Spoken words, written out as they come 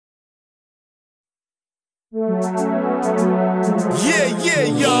Yeah,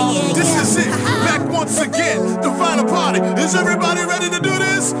 y'all. This is it. Back once again. The final party. Is everybody ready to do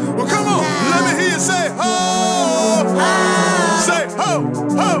this? Well, come on. Let me hear you say ho. Say ho,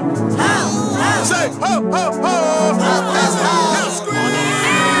 ho. Say ho, ho, ho. Now scream.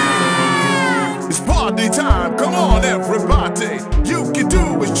 It's party time. Come on, everybody. You can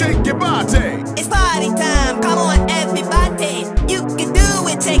do it. Shake your body. It's party time. Come on, everybody. You can do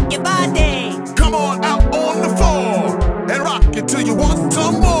it. Shake your body. Come on out on the floor and rock it till you want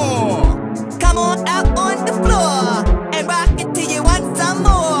some more. Come on out on the floor and rock it till you want some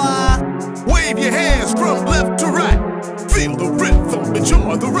more. Wave your hands from left to right. Feel the rhythm,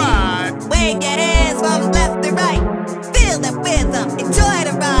 enjoy the ride. Wave your hands from left to right. Feel the rhythm, enjoy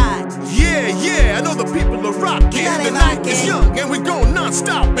the ride. Yeah, I know the people are rocking. The night is young and we go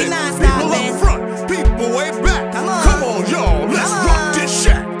non-stop it. People up front, people way back. Come on, y'all, let's rock this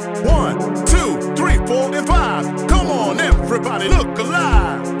shack. 1, 2, 3, 4, and 5. Come on, everybody, look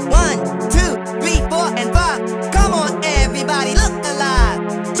alive. 1, 2, 3, 4, and 5. Come on, everybody, look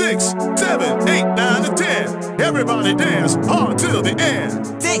alive. 6, 7, 8, 9, and 10. Everybody dance hard till the end.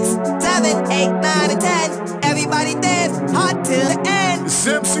 6, 7, 8, 9, and 10. Everybody dance hard till the end. It's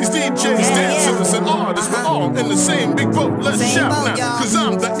MCs, DJs, dancers, and artists. We're all in the same big boat. Let's shout now, cause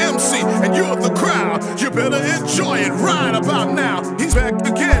I'm the MC and you're the crowd. You better enjoy it right about now. He's back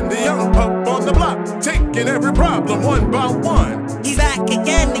again, the young pup on the block, taking every problem one by one. He's back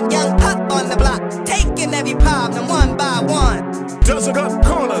again, the young pup on the block, taking every problem one by one. Doesn't cut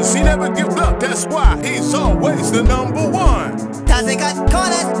corners, he never gives up. That's why he's always the number one. Doesn't cut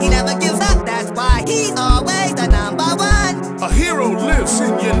corners, he never gives up. That's why he's always the number one. A hero lives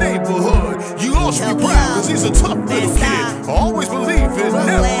in your neighborhood. You all should be proud, cause he's a tough little kid. Always believe it,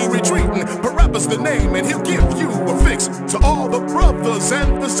 never retreating. Barabbas the name and he'll give you a fix. To all the brothers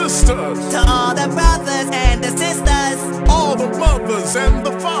and the sisters. To all the brothers and the sisters. All the mothers and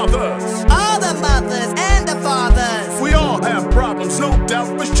the fathers. All the mothers and the fathers. We all have problems, no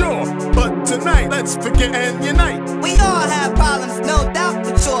doubt for sure. But tonight, let's forget and unite. We all have problems, no doubt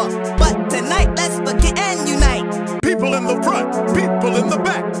for sure. But tonight, let's forget and unite. People in the front, people in the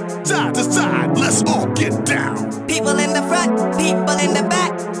back, side to side, let's all get down. People in the front, people in the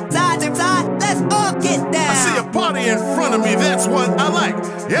back, side to side, let's all get down. I see a party in front of me, that's what I like.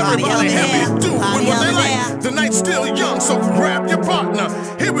 Everybody happy doing what they like. The night's still young, so grab your partner.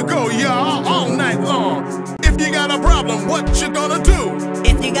 Here we go, y'all, all night long. If you got a problem, what you gonna do?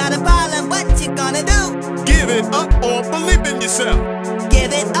 If you got a problem, what you gonna do? Give it up or believe in yourself.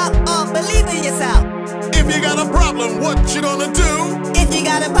 Give it up or believe in yourself. If you got a problem, what you gonna do? If you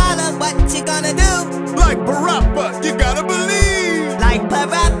got a problem, what you gonna do? Like Barabbas, you gotta believe. Like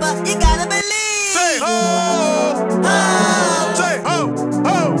Barabbas, you gotta